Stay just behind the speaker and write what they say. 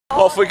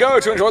Off we go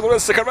to enjoy the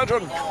rest of the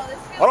convention.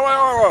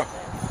 Oh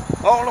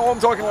no, I'm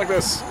talking like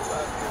this.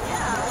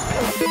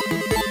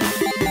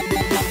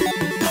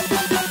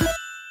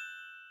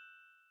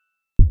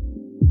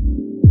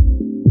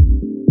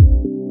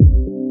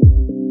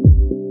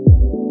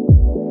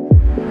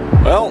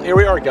 Well, here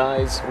we are,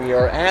 guys. We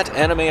are at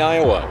Anime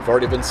Iowa. We've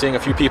already been seeing a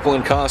few people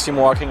in costume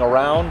walking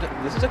around.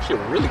 This is actually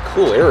a really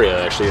cool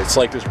area, actually. It's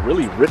like this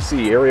really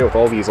ritzy area with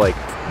all these like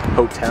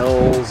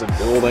hotels and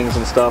buildings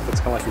and stuff. It's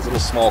kind of like these little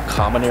small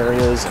common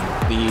areas.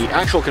 And the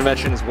actual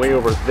convention is way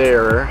over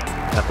there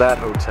at that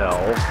hotel.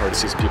 I already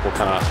see some people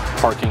kind of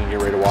parking and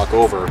getting ready to walk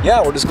over.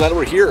 Yeah, we're just glad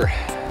we're here.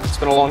 It's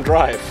been a long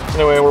drive.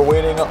 Anyway, we're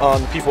waiting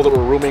on people that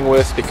we're rooming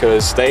with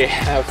because they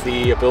have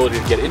the ability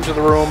to get into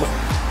the room.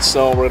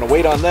 So we're gonna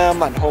wait on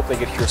them and hope they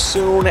get here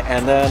soon,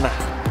 and then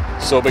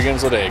so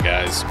begins the day,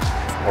 guys.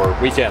 Or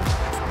weekend,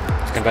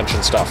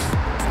 convention stuff.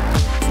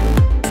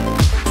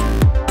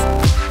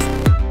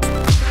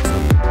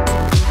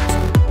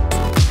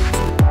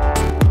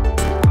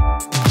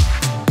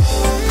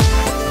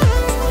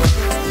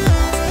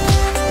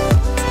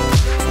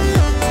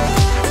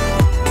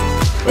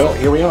 Well,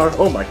 here we are.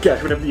 Oh my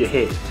gosh, whatever you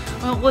hate.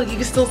 Well, look, you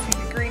can still see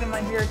the green in my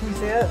hair. Can you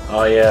see it?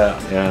 Oh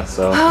yeah,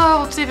 so.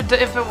 Oh, let's see if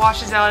it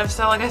washes out. If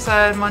so, like I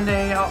said,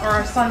 Monday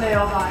or Sunday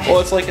I'll die. Well,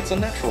 it's like it's a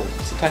natural.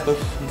 It's a type of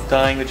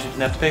dying that you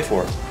didn't have to pay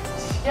for.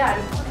 Yeah.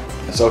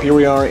 So here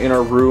we are in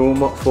our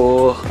room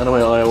for Anime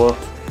Iowa.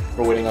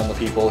 We're waiting on the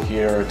people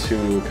here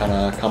to kind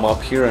of come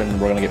up here, and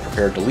we're gonna get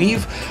prepared to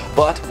leave.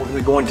 But we're gonna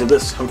be going to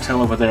this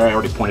hotel over there. I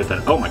already pointed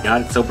that. Oh my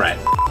God, it's so bright.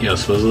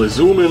 Yes, as I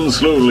zoom in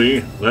slowly,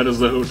 that is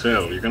the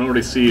hotel. You can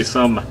already see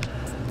some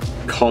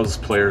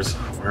cosplayers.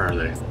 Where are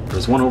they?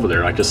 There's one over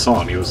there. I just saw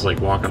him. He was like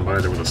walking by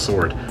there with a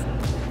sword.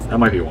 That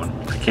might be one.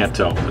 I can't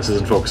tell. This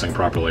isn't focusing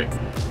properly.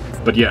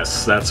 But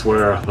yes, that's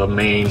where the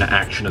main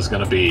action is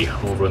going to be,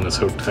 over in this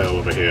hotel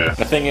over here.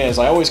 The thing is,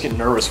 I always get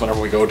nervous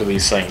whenever we go to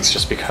these things,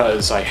 just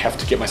because I have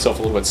to get myself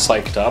a little bit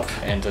psyched up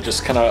and to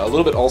just kind of a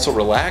little bit also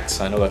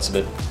relax. I know that's a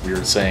bit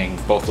weird saying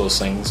both those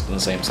things in the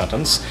same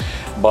sentence,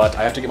 but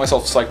I have to get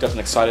myself psyched up and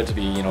excited to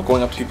be, you know,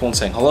 going up to people and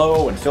saying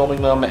hello and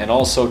filming them, and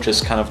also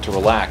just kind of to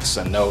relax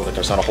and know that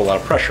there's not a whole lot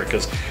of pressure,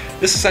 because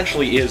this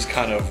essentially is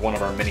kind of one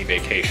of our mini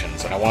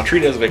vacations, and I want to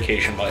treat it as a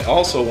vacation, but I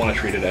also want to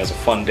treat it as a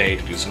fun day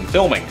to do some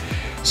filming.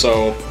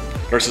 So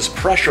there's this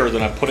pressure that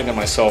I'm putting on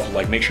myself,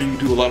 like make sure you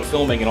do a lot of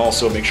filming and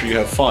also make sure you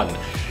have fun.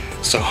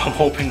 So I'm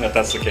hoping that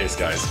that's the case,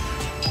 guys.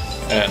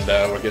 And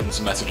we're getting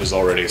some messages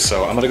already.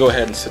 So I'm gonna go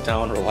ahead and sit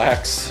down,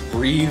 relax,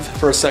 breathe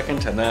for a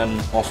second, and then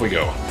off we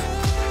go.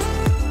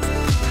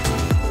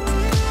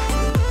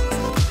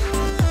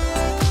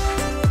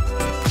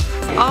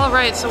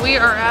 Alright, so we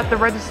are at the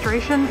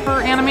registration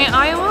for Anime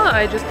Iowa.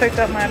 I just picked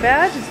up my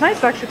badge. It's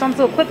nice actually, it's on this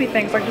little clippy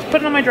thing, so I can just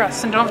put it on my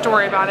dress and don't have to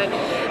worry about it.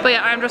 But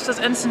yeah, I'm dressed as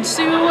Ensign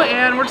Sue,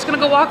 and we're just gonna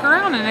go walk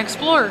around and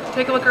explore,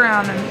 take a look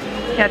around,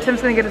 and yeah,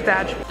 Tim's gonna get his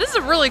badge. This is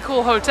a really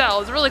cool hotel.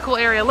 It's a really cool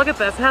area. Look at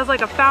this. It has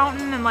like a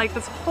fountain and like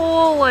this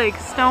whole like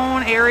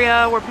stone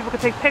area where people can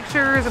take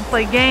pictures and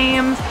play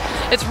games.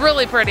 It's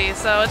really pretty,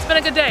 so it's been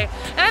a good day.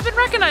 And I've been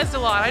recognized a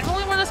lot. I've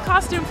only worn this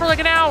costume for like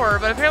an hour,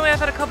 but apparently I've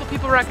had a couple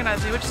people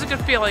recognize me, which is a good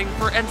feeling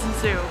for Ensign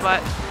Sue.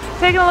 But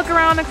taking a look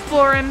around,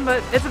 exploring,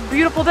 but it's a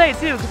beautiful day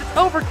too, because it's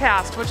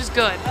overcast, which is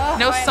good.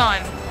 No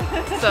sun.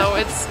 So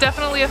it's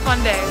definitely a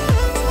fun day.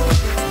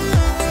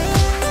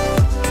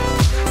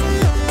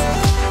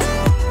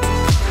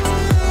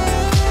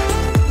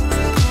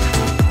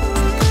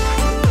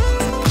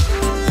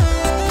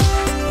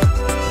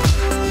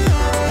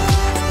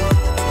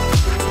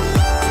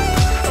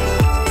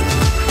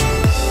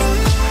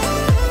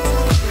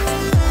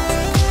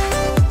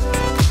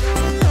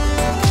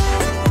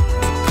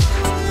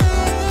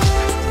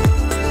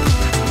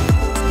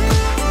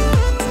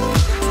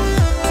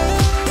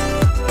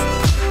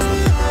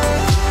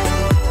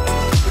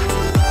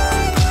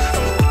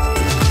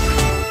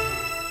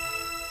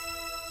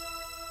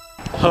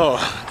 Oh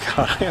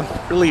God,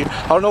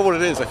 I don't know what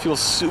it is. I feel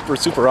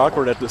super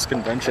awkward at this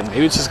convention.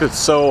 Maybe it's just because it's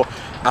so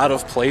out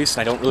of place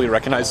and I don't really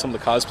recognize some of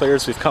the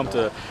cosplayers we've come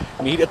to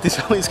meet at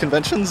all these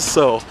conventions.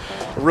 So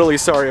really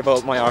sorry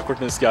about my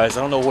awkwardness, guys.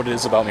 I don't know what it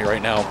is about me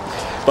right now.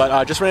 But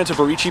I just ran into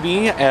Barichi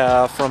B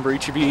from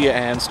Barichi B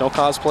and Snow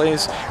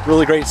Cosplays.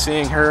 Really great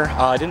seeing her.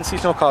 I didn't see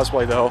Snow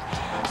Cosplay though.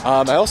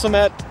 I also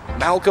met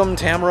Malcolm,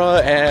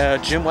 Tamara,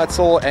 Jim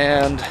Wetzel,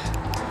 and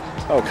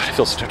oh God, I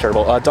feel so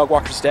terrible. Doug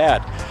Walker's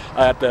dad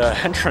at the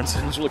entrance.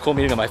 It was really cool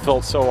meeting him. I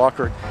felt so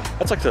awkward.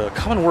 That's like the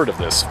common word of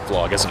this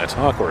vlog, isn't it?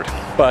 Awkward.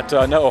 But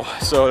no,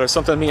 so there's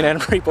something me and Anna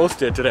Marie both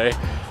did today.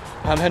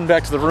 I'm heading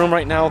back to the room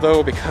right now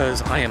though,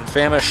 because I am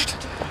famished,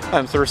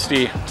 I'm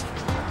thirsty,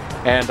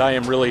 and I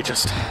am really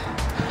just,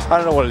 I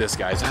don't know what it is,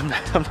 guys.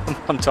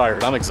 I'm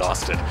tired, I'm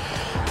exhausted.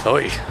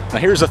 Oy. Now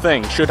here's the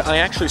thing, should I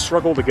actually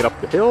struggle to get up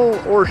the hill,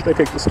 or should I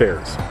take the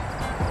stairs?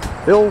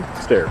 Hill,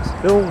 stairs,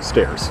 hill,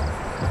 stairs.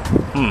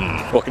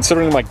 Well,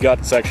 considering my gut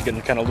is actually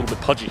getting kind of a little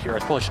bit pudgy here, I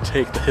probably should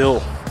take the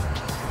hill.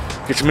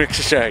 Get some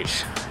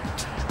exercise.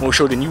 More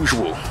so than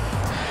usual.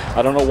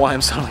 I don't know why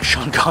I'm sounding like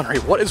Sean Connery.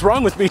 What is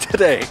wrong with me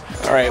today?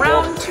 All right,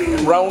 round two.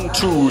 Round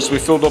two. So we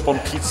filled up on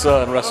pizza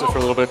and rested for a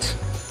little bit.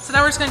 So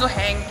now we're just gonna go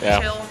hang,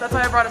 chill. That's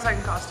why I brought a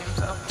second costume,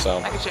 so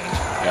I can change.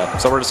 Yeah.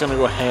 So we're just gonna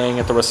go hang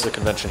at the rest of the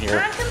convention here.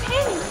 I'm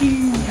companion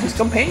cube. Just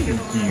companion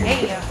cube.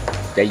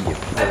 Yeah. There you. I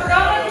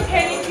forgot my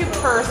companion cube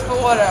first,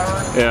 but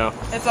whatever.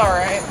 Yeah. It's all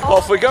right.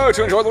 Off we go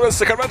to enjoy the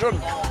rest of the convention.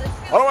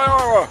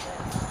 Oh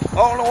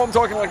no, I'm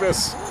talking like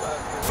this.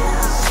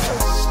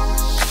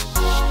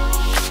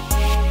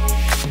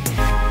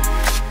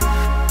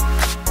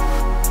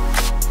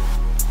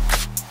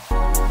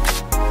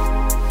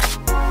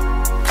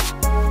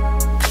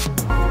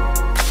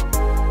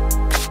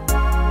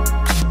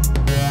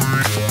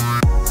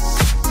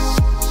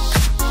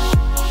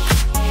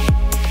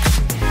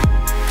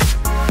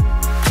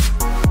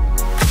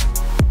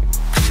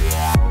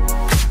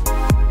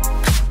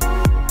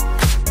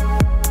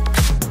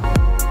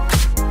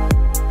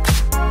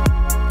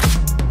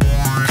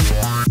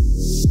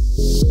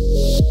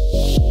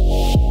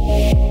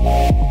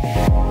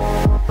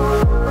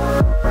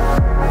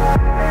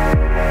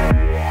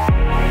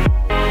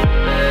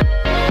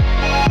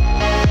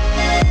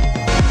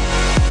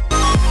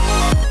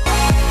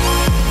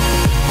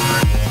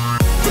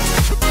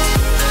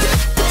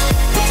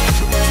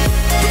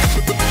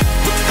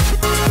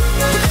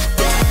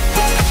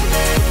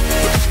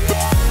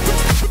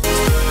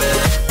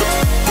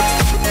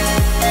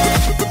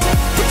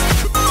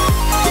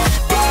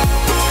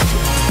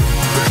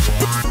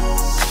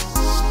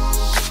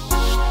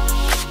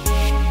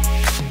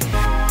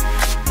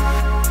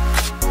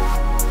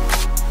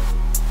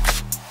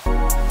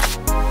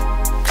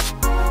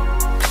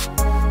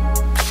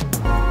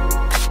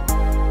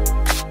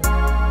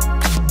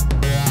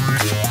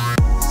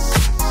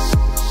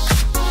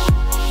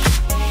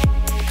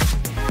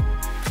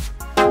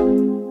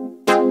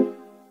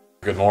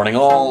 Good morning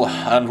all,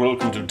 and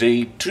welcome to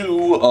day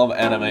 2 of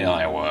Anime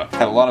Iowa.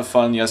 Had a lot of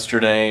fun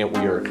yesterday.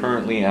 We are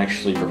currently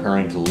actually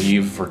preparing to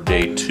leave for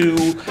day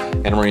 2.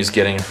 Anna Marie's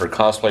getting her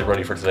cosplay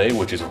ready for today,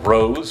 which is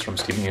Rose from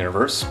Steven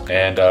Universe.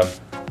 And I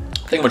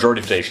think the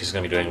majority of today she's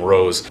going to be doing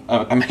Rose.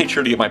 I made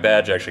sure to get my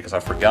badge actually because I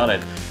forgot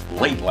it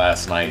late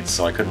last night,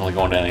 so I couldn't really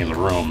go into any of the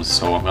rooms.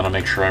 So I'm going to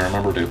make sure I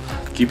remember to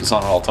keep this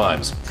on at all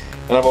times.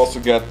 And I've also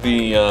got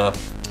the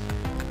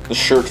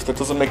shirt that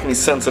doesn't make any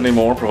sense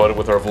anymore, provided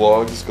with our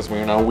vlogs, because we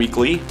are now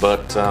weekly,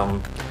 but,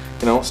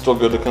 you know, still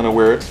good to kind of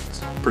wear it. It's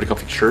a pretty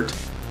comfy shirt.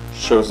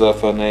 Shows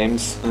off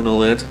names and all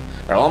that.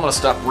 Alright, well, I'm gonna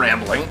stop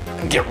rambling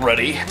and get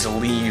ready to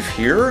leave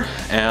here,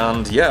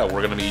 and yeah,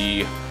 we're gonna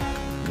be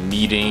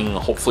meeting,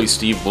 hopefully,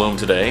 Steve Bloom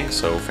today,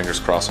 so fingers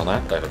crossed on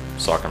that. I have a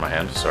sock in my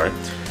hand, sorry.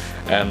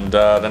 And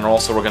then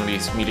also we're gonna be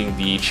meeting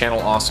the Channel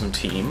Awesome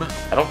team.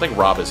 I don't think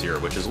Rob is here,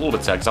 which is a little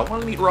bit sad, because I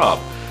want to meet Rob.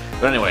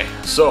 But anyway,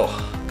 so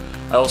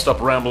I'll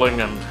stop rambling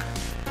and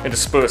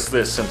disperse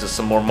this into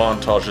some more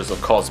montages of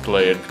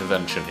cosplay and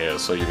convention here,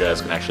 so you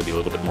guys can actually be a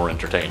little bit more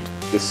entertained.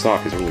 This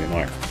sock is really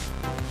annoying.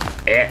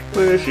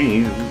 Miss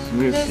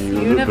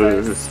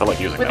Universe. I like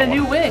using with that a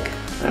new one. wig.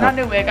 Yeah. Not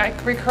new wig, I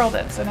recurled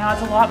it, so now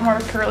it's a lot more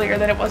curlier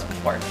than it was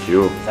before.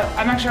 Cute. So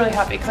I'm actually really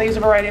happy because I use a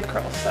variety of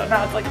curls, so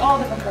now it's like all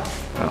different curls.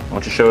 Why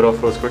don't you show it off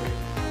for us quick?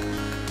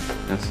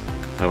 Yes,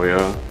 there we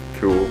are.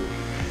 Cool.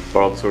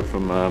 Borrowed the sword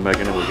from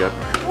Megan, and we got...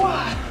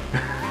 What?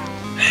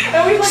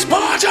 And we like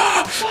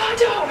Sparta!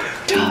 Sparta!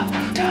 Duh!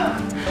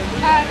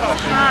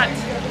 Hot.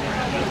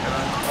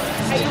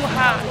 It's too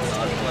hot.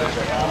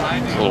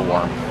 It's a little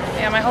warm.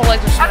 Yeah, my whole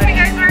legs are sweating. Okay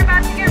guys, we're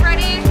about to get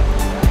ready.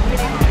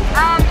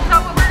 So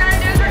what we're gonna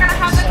do is we're gonna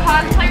have the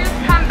cosplayers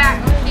come back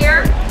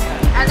here,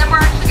 and then we're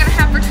actually gonna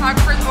have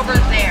photographers over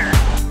there.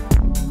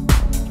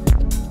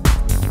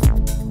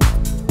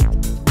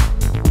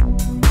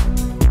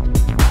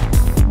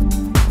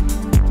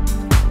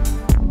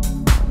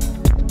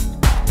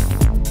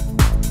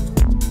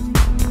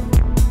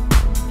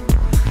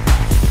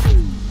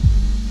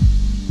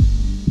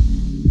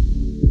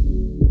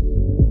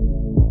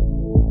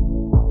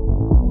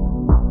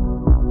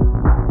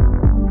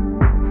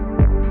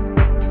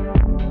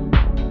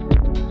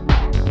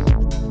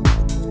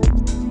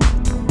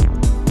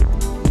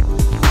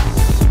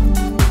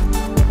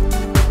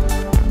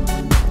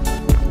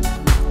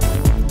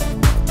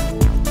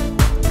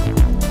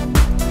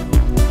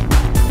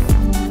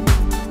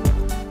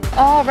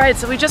 Alright,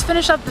 so we just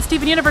finished up the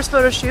Steven Universe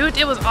photo shoot.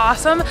 It was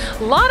awesome.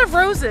 A lot of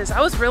roses. I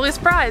was really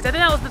surprised. I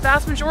think that was the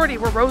vast majority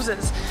were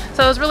roses.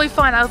 So it was really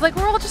fun. I was like,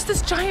 we're all just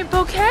this giant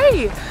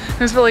bouquet. It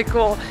was really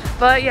cool.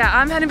 But yeah,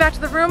 I'm heading back to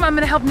the room. I'm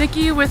gonna help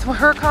Nikki with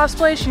her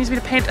cosplay. She needs me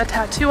to paint a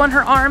tattoo on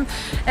her arm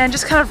and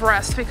just kind of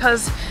rest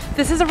because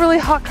this is a really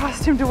hot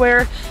costume to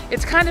wear.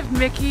 It's kind of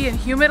Mickey and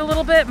humid a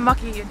little bit,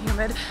 mucky and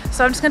humid.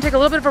 So I'm just gonna take a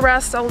little bit of a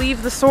rest. I'll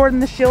leave the sword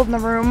and the shield in the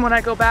room when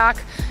I go back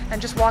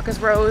and just walk as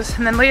Rose.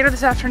 And then later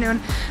this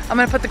afternoon, I'm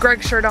gonna put the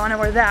Greg shirt on and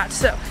wear that.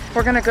 So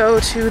we're gonna go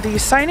to the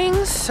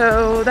signings.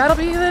 So that'll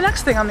be the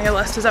next thing on the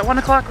list is at 1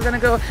 o'clock, we're gonna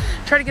go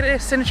try to get a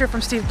signature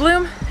from Steve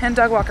Bloom and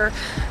Doug Walker.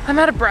 I'm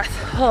out of breath.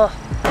 Ugh.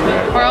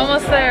 We're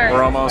almost there.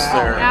 We're almost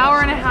there. An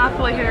hour and a half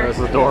later. There's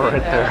the door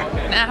right there.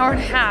 An hour and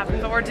a half,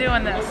 but we're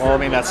doing this. Well, I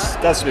mean, that's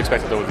to be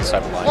expected though with these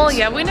type of lines. Well,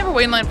 yeah, we never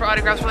wait in line for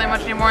autographs really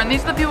much anymore, and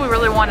these are the people we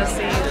really want to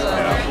see. So.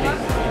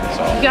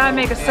 You gotta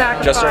make a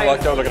sacrifice. Just our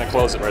luck though, they're gonna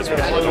close it right as we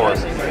get to the door.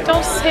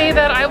 Don't say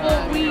that, I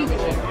will weep.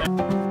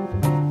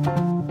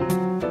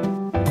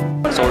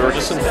 So we were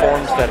just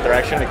informed that they're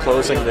actually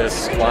closing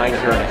this line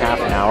here in half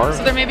an hour.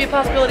 So there may be a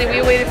possibility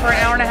we waited for an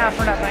hour and a half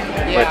for nothing.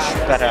 Which,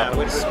 that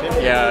happens.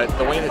 Yeah,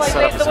 the way it's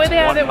set up is one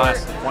massive line.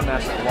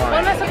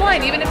 One massive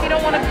line, even if you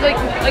don't want to,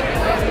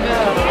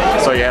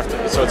 So you have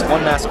to, so it's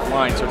one massive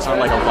line, so it's not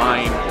like a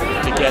line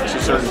to get to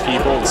certain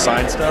people to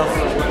sign stuff.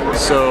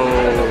 So,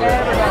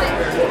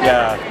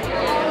 yeah.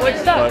 Which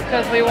sucks,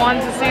 because we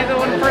wanted to see the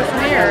one person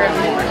here.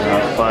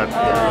 But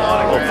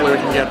hopefully we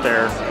can get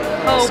there.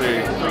 We'll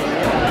see.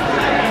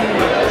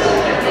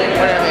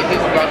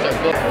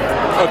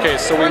 Okay,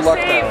 so we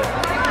lucked out.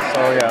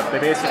 So yeah, they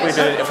basically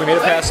did, if we made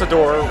it past the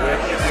door, which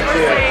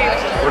we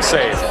did, we're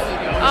safe.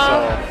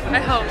 I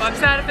hope. I'm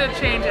sad if it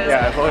changes.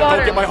 Yeah,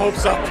 don't get my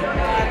hopes up.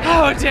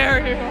 How dare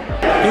you?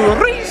 You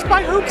raised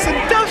my hopes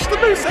and dashed the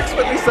most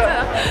expertly, sir.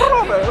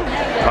 Bravo.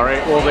 All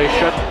right, well they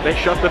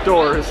shut the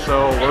doors,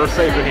 so we're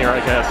safe in here, I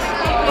guess.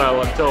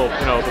 Well, until,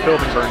 you know, the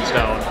building burns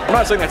down. I'm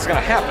not saying that's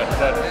gonna happen,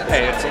 but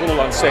hey, it's a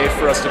little unsafe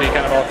for us to be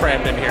kind of all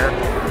crammed in here.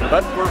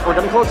 But we're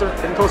getting closer,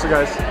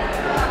 guys.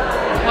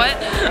 What?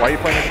 Why are you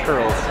playing with the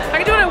curls? I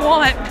can do what I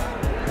want.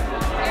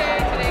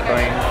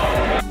 Fine.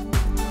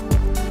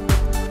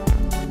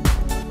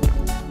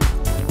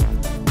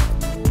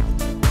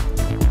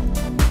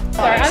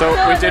 Sorry, so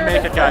we did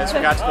make it, guys.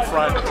 We got to the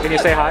front. Can you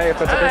say hi if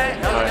that's okay?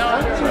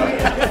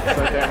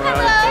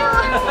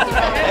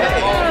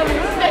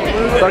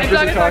 Doug's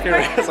busy talking.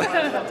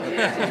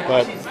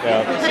 But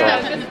yeah,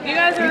 so. You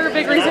guys are a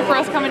big reason for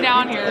us coming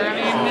down here. I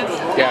mean,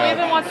 we've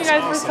been watching you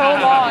guys for so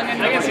long, and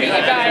to meet you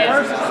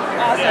guys is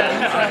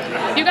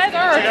awesome. You guys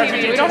are our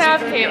TV. We don't have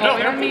cable.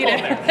 We don't need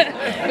it.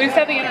 We just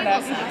have the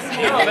internet.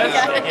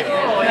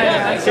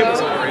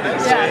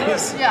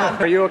 Yeah.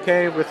 Are you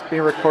okay with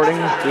being recording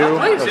too?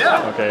 Please,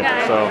 yeah. Okay,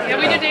 Yeah, so. yeah,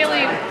 we do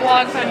daily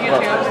vlogs on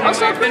YouTube.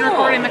 So we've been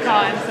recording the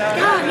con. So.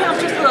 God, yeah, I'm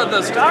just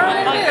the star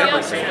and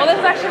everything. Well, this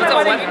is actually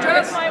my wedding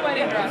dress. It's my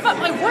wedding dress. But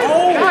my wife,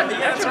 oh, God,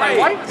 that's my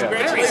wife is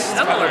very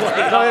similar.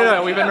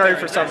 No, we've been married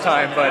for some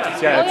time,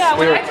 but yeah,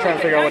 we were trying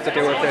to figure out what to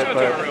do with it,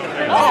 but.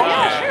 Oh,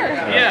 yeah, sure.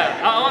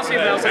 Yeah, I want to see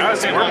if they'll take the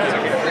same one.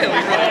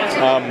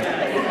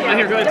 And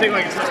here, go ahead and take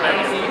like a step.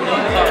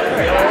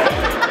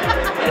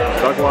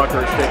 Doug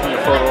Walker is taking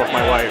a photo of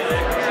my wife.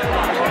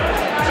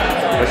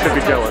 I should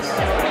be jealous.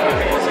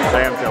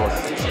 I am jealous.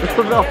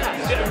 No. It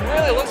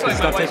really looks like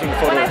He's not taking a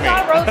photo When of I me.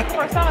 saw Rose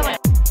before, I saw it like.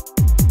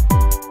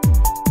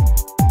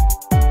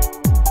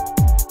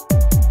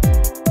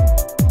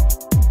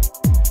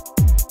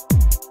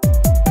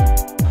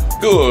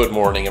 Good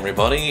morning,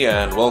 everybody,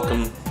 and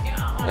welcome.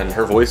 And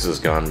her voice is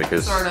gone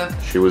because Sort of.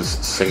 she was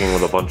singing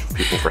with a bunch of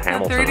people for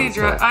Hamilton. 30 and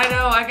drip. stuff. I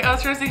know. I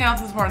was trying to sing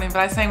Hamilton this morning,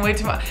 but I sang way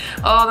too much.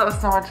 Oh, that was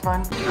so much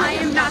fun. I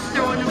am not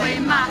throwing away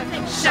my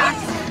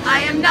shots.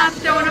 I am not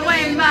throwing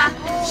away my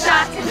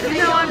shots.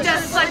 No, I'm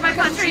just like my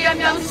country. I'm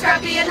young,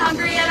 scrappy, and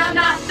hungry, and I'm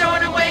not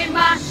throwing away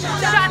my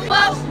shots.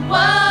 Whoa,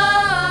 whoa,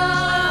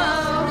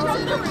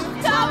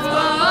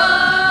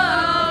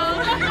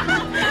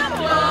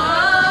 whoa,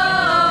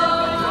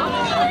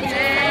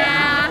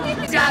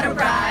 yeah. Gotta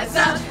rise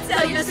up.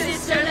 Tell your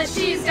sister that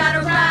she's gotta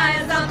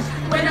rise up.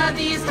 When are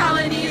these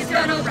colonies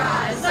gonna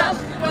rise up?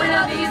 When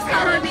are these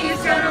colonies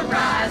gonna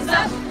rise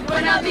up?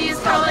 When are these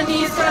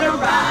colonies gonna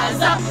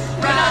rise up?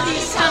 When are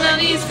these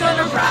colonies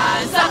gonna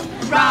rise up?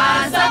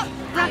 Rise up!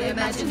 I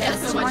imagine there's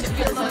so much it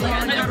feels like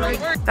on the break.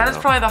 That is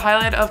probably the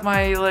highlight of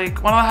my,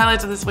 like, one of the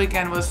highlights of this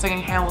weekend was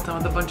singing Hamilton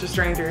with a bunch of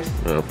strangers.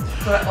 Yeah.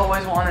 What I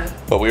always wanted.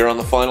 But we are on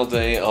the final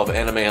day of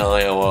Anime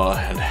Iowa,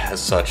 and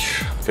as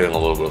such, feeling a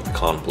little bit of the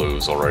con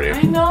blues already.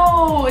 I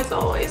know, it's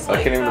always like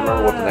I can't even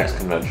remember what the that. next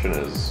convention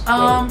is.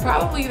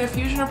 Probably either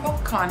Fusion or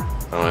PokeCon.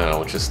 Oh yeah,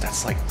 which is,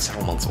 that's like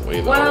several months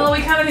away though. Well,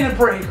 we kind of need a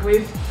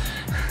break.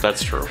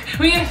 That's true.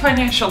 We need a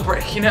financial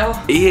break, you know?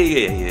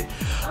 Yeah.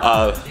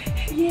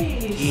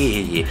 Yes.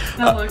 Yeah.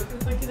 No, look,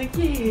 it's like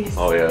yes.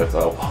 Oh yeah,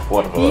 so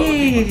what about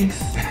Yes.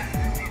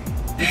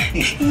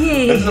 This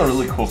is a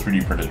really cool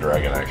 3D printed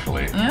dragon,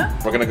 actually. Yeah?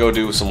 We're gonna go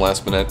do some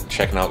last minute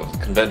checking out the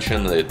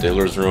convention, the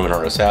dealer's room in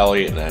RS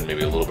Alley, and then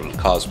maybe a little bit of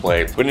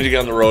cosplay. We need to get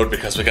on the road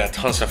because we got a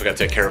ton of stuff we gotta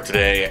take care of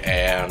today,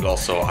 and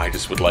also I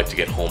just would like to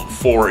get home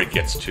before it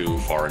gets too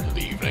far into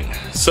the evening.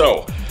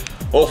 So,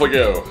 off we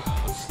go.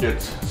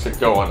 Let's get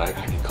going. I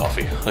need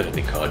coffee. I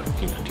need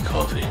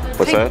coffee.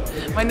 What's that?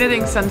 My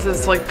knitting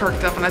senses like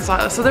perked up when I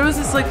saw it. So there was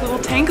this like little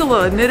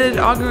Tangela knitted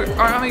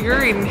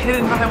amigurumi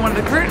hidden behind one of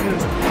the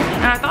curtains.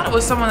 And I thought it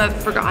was someone that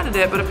forgotten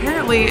it, but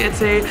apparently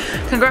it's a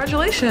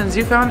congratulations,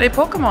 you found a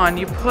Pokemon.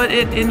 You put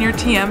it in your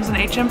TMs and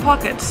HM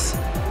pockets.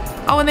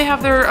 Oh, and they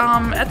have their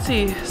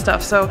Etsy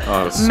stuff. So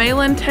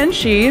Malin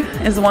Tenshi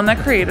is the one that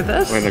created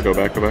this. We're gonna go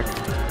back to back.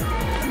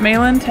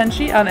 Malin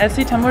Tenchi on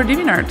Etsy, Tumblr,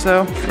 DeviantArt.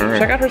 So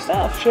check out her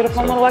stuff. She had a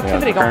fun little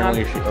activity going on.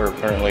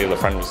 Apparently the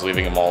friend was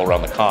leaving them all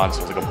around the con, so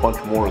there's like a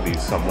bunch more of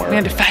these somewhere. We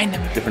had to find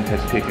them. Different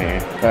types of taking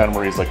and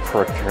where he's like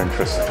perked your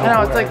interest. I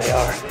know, it's like,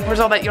 where's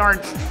all that yarn?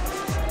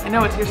 I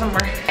know it's here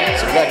somewhere.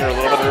 So we got here a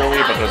little bit early,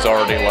 but there's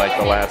already like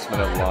the last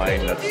minute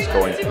line that's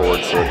going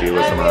towards the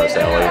dealers from our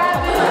alley.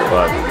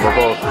 But we're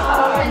both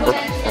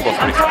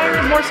pretty tired.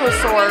 I'm more so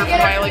sore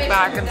from my like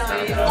back and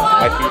stuff.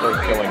 My feet are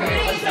killing me.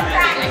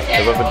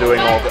 Because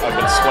I've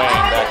been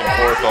swaying back and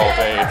forth all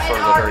day for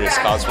the various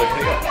cosplay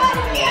videos.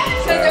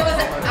 There was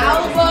an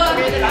album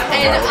and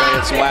We're gonna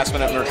get some last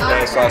minute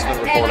merchandise, last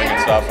minute recording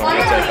and stuff, and we're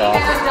gonna take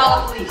off.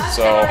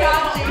 So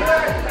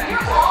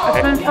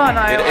It's been fun,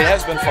 Iowa. it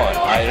has been fun.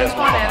 It has been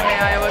fun.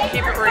 Anime Iowa,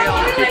 keep it real.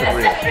 Keep it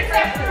real.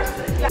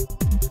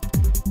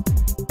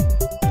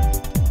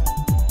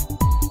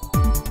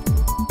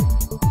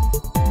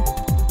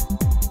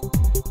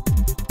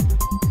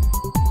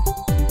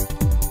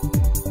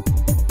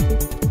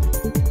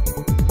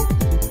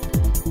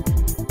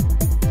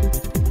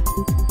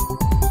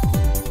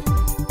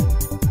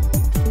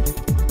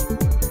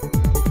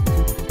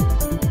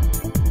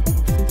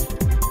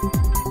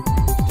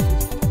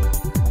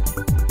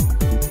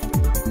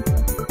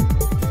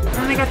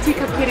 And they got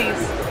teacup kitties.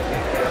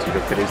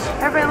 Teacup kitties.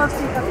 Everybody loves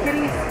teacup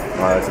kitties.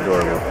 Oh, that's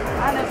adorable.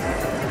 I know.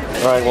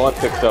 Alright, well I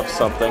picked up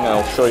something.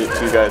 I'll show it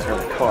to you guys here in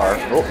the car.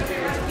 Oh,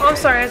 Oh, I'm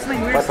sorry, I had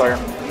something weird. flat tire.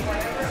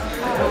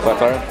 Flat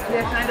tire?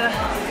 Yeah, kinda.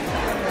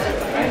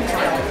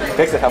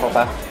 Fix it, how about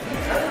that?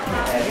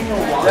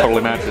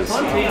 Totally matches.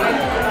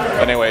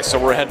 Anyway, so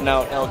we're heading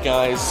out now,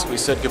 guys. We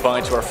said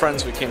goodbye to our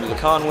friends we came to the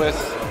con with.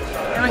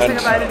 And we say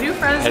goodbye to new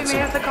friends that we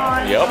have at the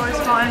con. Yep. It's always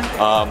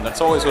fun. That's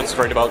always what's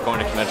great about going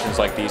to conventions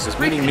like these, is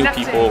meeting new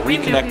people,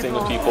 reconnecting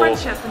with people.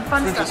 Friendship and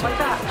fun stuff like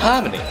that.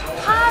 Harmony.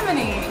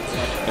 Harmony.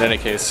 In any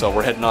case, so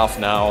we're heading off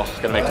now.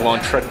 Gonna make the long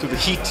trek through the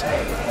heat.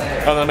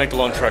 And then make the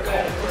long trek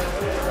home.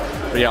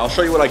 But yeah, I'll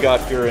show you what I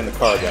got here in the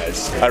car,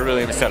 guys. I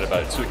really am excited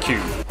about it. It's so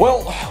cute.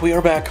 Well, we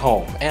are back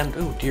home. And,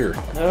 oh dear.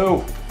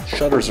 No.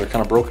 Shutters are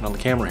kind of broken on the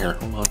camera here.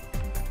 Hold on.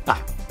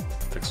 Ah,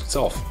 fixed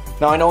itself.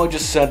 Now, I know I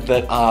just said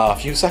that a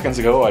few seconds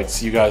ago I'd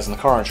see you guys in the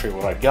car and show you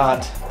what I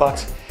got,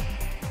 but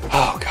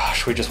oh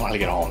gosh, we just wanted to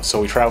get home.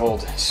 So we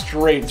traveled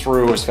straight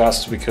through as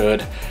fast as we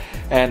could,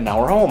 and now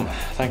we're home.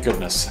 Thank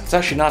goodness. It's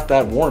actually not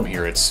that warm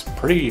here. It's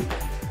pretty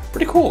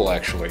cool,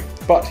 actually.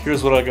 But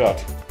here's what I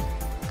got.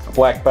 A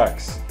black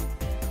box.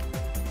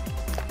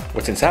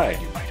 What's inside,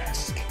 you might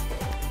ask?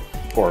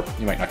 Or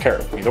you might not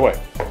care. Either way.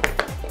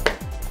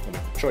 Let me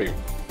show you.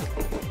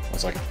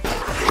 It's like,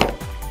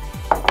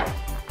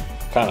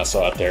 kind of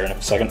saw it there in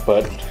a second,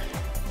 but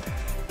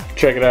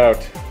check it out.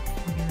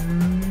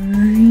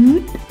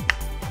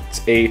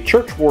 It's a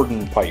church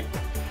warden pipe.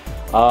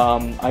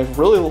 I've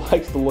really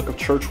liked the look of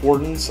church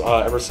wardens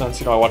ever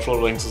since, I watched Lord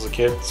of the Rings as a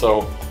kid,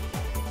 so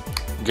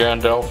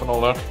Gandalf and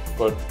all that.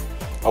 But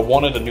I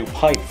wanted a new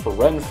pipe for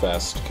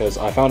Renfest, because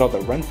I found out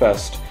that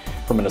Renfest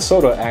from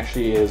Minnesota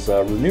actually is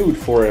renewed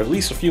for at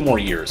least a few more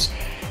years.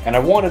 And I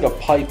wanted a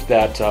pipe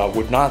that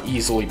would not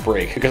easily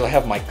break, because I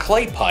have my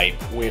clay pipe,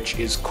 which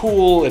is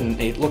cool and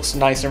it looks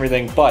nice and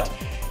everything, but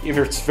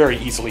it's very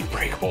easily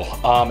breakable.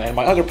 And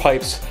my other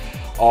pipes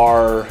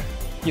are,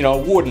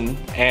 wooden,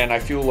 and I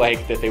feel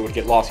like that they would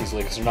get lost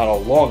easily because they're not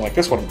all long like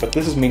this one, but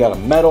this is made out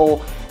of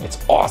metal. It's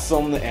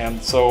awesome,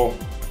 and so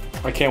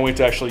I can't wait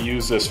to actually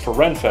use this for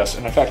Renfest,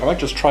 and in fact, I might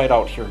just try it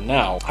out here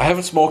now. I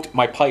haven't smoked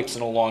my pipes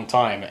in a long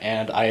time,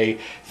 and I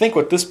think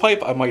with this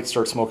pipe, I might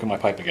start smoking my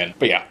pipe again.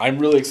 But yeah, I'm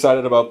really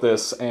excited about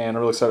this, and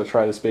I'm really excited to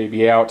try this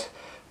baby out,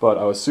 but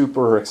I was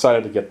super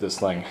excited to get this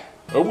thing.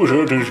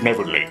 It is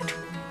never late.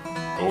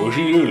 Always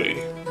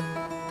early.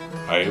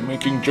 I am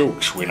making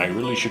jokes when I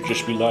really should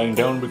just be lying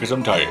down because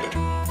I'm tired.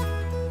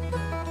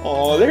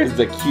 Oh, there's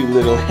the cute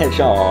little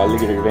hedgehog. Aw,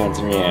 look at her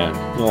dancing around.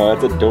 Oh,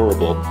 that's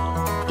adorable.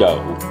 Go.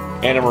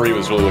 Anna Marie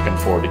was really looking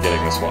forward to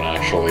getting this one,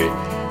 actually.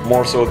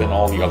 More so than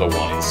all the other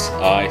ones.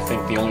 I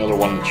think the only other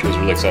one that she was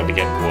really excited to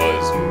get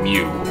was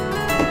Mew.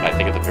 I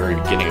think at the very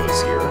beginning of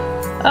this year.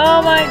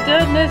 Oh my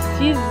goodness,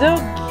 he's so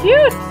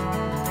cute!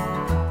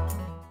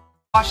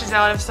 Washes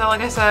out, so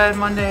like I said,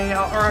 Monday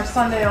or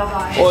Sunday I'll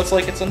die. Well, it's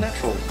a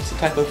natural. It's a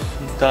type of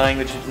dyeing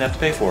that you didn't have to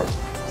pay for.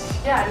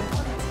 Yeah.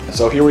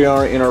 So here we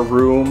are in our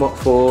room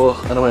full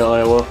Anime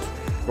Iowa.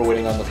 We're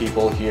waiting on the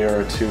people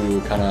here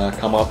to kind of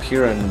come up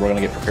here, and we're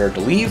going to get prepared to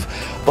leave.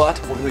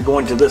 But we're going to be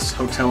going to this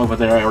hotel over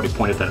there. I already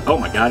pointed that. Oh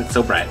my god, it's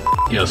so bright.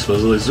 Yes,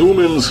 as I zoom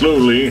in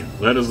slowly,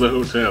 that is the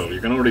hotel. You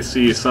can already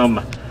see some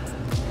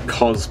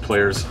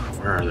cosplayers.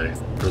 Where are they?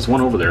 There's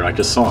one over there. I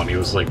just saw him. He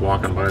was like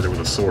walking by there with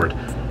a sword.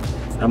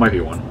 That might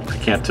be one. I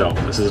can't tell.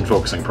 This isn't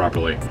focusing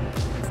properly.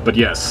 But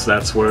yes,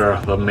 that's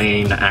where the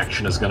main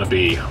action is going to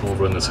be,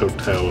 over in this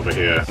hotel over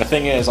here. The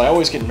thing is, I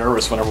always get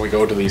nervous whenever we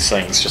go to these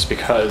things, just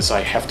because I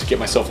have to get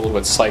myself a little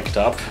bit psyched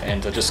up,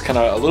 and to just kind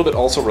of a little bit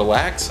also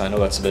relax. I know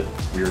that's a bit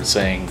weird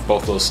saying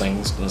both those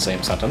things in the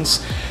same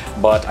sentence,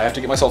 but I have to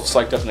get myself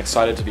psyched up and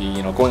excited to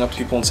be, going up to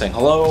people and saying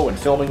hello and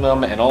filming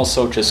them, and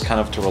also just kind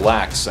of to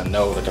relax and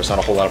know that there's not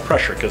a whole lot of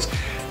pressure, because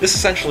this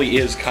essentially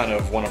is kind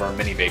of one of our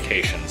mini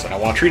vacations, and I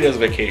want to treat it as a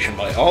vacation,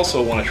 but I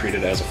also want to treat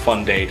it as a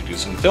fun day to do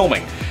some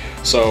filming.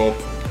 So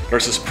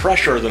there's this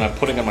pressure that I'm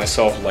putting on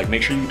myself, like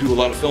make sure you do a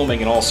lot of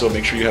filming and also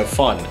make sure you have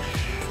fun.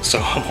 So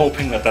I'm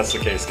hoping that that's the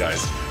case,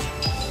 guys.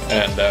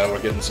 And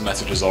we're getting some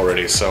messages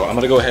already, so I'm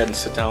gonna go ahead and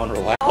sit down and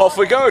relax. Off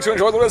we go to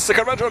enjoy the rest of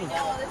the convention.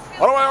 I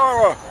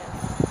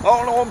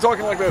don't know why I'm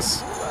talking like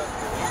this.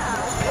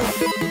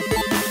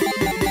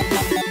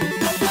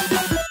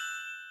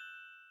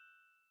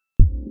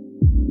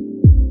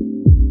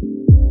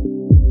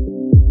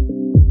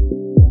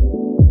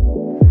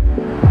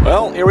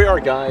 Well, here we are,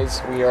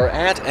 guys. We are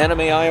at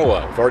Anime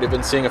Iowa. We've already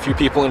been seeing a few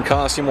people in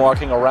costume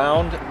walking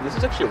around. This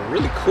is actually a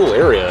really cool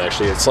area,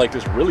 actually. It's like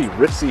this really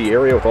ritzy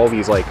area with all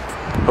these like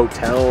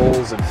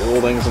hotels and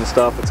buildings and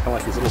stuff. It's kind of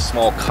like these little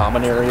small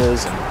common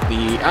areas. And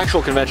the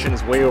actual convention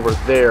is way over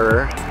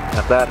there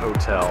at that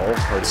hotel.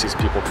 I already see some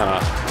people kind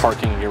of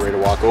parking and getting ready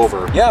to walk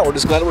over. Yeah, we're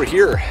just glad we're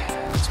here.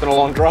 It's been a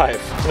long drive.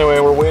 Anyway,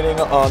 we're waiting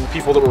on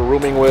people that we're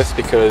rooming with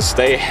because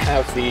they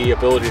have the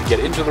ability to get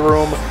into the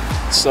room.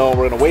 So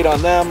we're gonna wait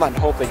on them and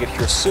hope they get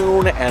here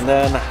soon, and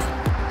then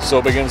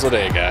so begins the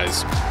day,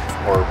 guys.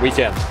 Or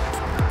weekend,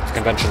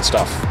 convention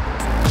stuff.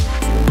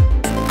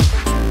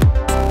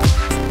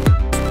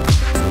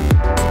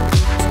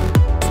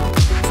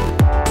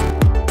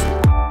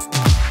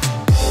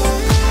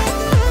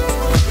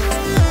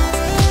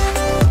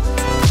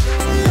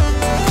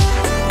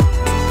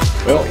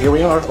 Well, here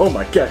we are. Oh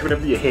my gosh,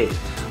 whatever you hate.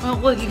 Well,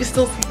 look, you can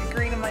still see the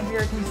green in my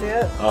beard. Can you see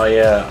it? Oh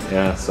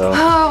yeah, so.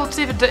 Oh, let's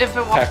see if it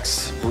walks.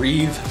 Hex,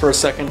 breathe for a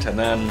second, and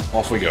then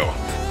off we go.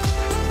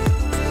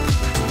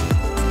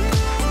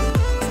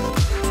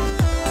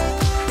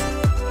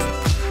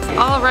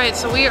 Alright,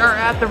 so we are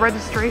at the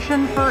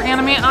registration for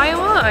Anime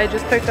Iowa. I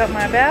just picked up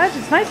my badge.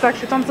 It's nice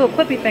actually, it's on little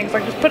clippy things. I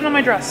can just put it on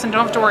my dress and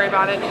don't have to worry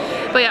about it.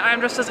 But yeah, I'm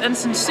dressed as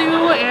Ensign Sue,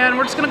 and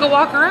we're just gonna go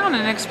walk around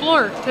and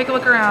explore, take a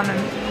look around,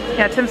 and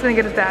yeah, Tim's gonna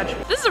get his badge.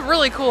 This is a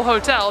really cool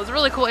hotel. It's a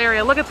really cool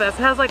area. Look at this.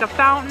 It has like a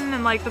fountain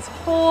and like this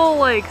whole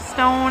like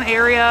stone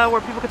area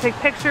where people can take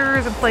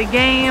pictures and play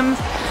games.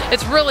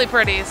 It's really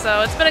pretty,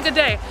 so it's been a good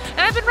day. And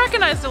I've been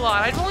recognized a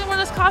lot. I've only worn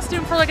this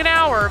costume for like an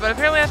hour, but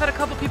apparently I've had a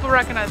couple people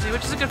recognize me,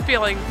 which is a good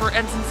feeling for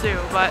Ensign Sue.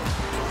 But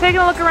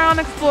taking a look around,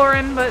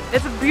 exploring, but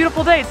it's a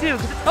beautiful day too,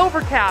 because it's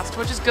overcast,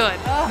 which is good.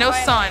 No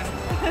sun.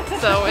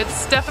 So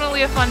it's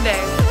definitely a fun day.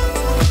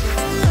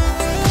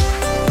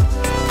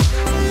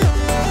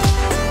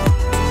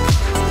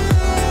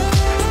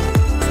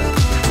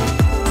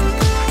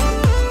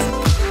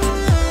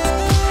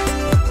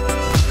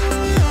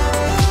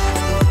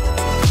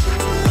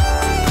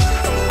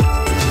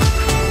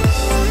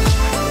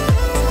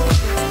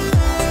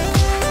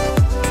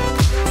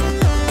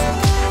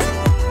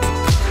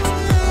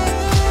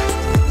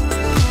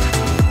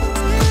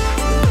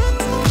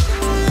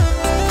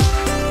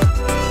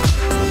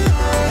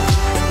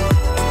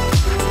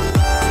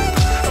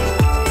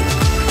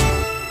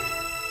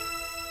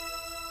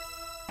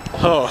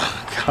 Oh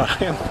god,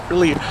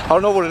 I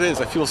don't know what it is.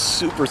 I feel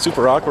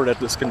super awkward at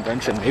this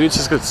convention. Maybe it's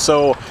just because it's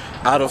so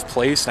out of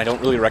place and I don't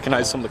really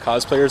recognize some of the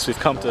cosplayers we've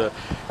come to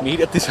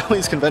meet at all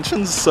these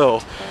conventions,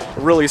 so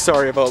really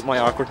sorry about my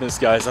awkwardness,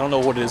 guys. I don't know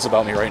what it is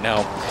about me right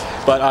now.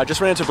 But I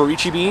just ran into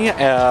Barichi B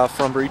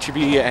from Barichi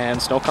B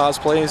and Snow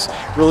Cosplays.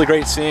 Really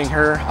great seeing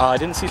her. I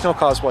didn't see Snow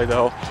Cosplay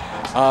though.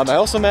 I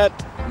also met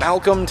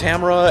Malcolm,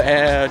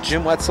 Tamara,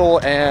 Jim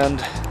Wetzel,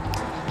 and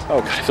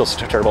oh god, I feel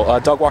so terrible.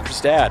 Doug Walker's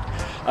dad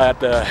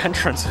at the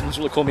entrance. It was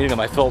really cool meeting him.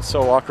 I felt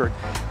so awkward.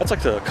 That's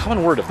like the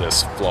common word of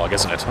this vlog,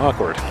 isn't it?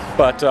 Awkward.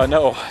 But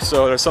no,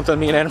 so there's something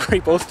me and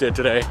Anne-Marie both did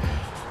today.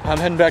 I'm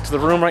heading back to the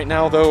room right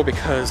now though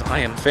because I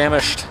am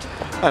famished,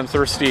 I'm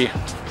thirsty,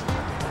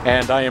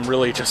 and I am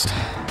really just,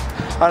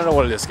 I don't know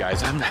what it is,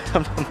 guys.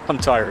 I'm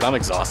tired, I'm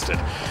exhausted.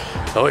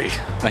 Oy.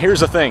 Now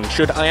here's the thing,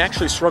 should I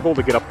actually struggle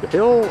to get up the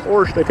hill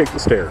or should I take the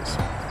stairs?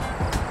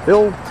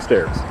 Hill,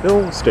 stairs,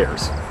 hill,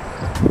 stairs.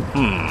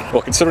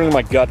 Well, considering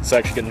my gut is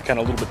actually getting kind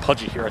of a little bit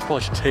pudgy here, I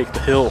probably should take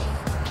the hill.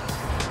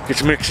 Get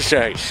some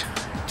exercise.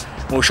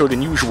 More so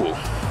than usual.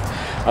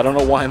 I don't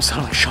know why I'm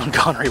sounding like Sean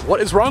Connery.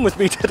 What is wrong with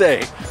me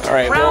today? All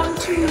right, round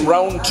two.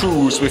 Round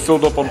two. So we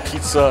filled up on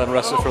pizza and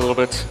rested for a little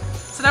bit.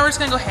 So now we're just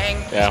gonna go hang,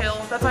 chill.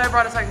 That's why I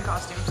brought a second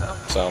costume,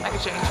 so I can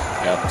change.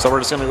 Yeah, so we're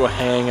just gonna go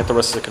hang at the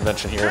rest of the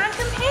convention here. I'm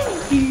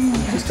companion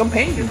cube. Just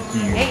companion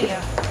cube.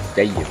 Yeah.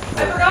 There you go. I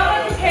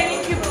forgot my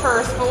companion cube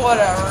first, but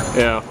whatever.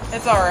 Yeah.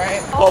 It's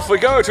alright. Off we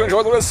go to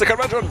enjoy the rest of the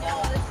convention.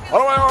 I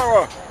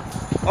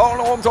don't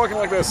know why I'm talking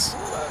like this.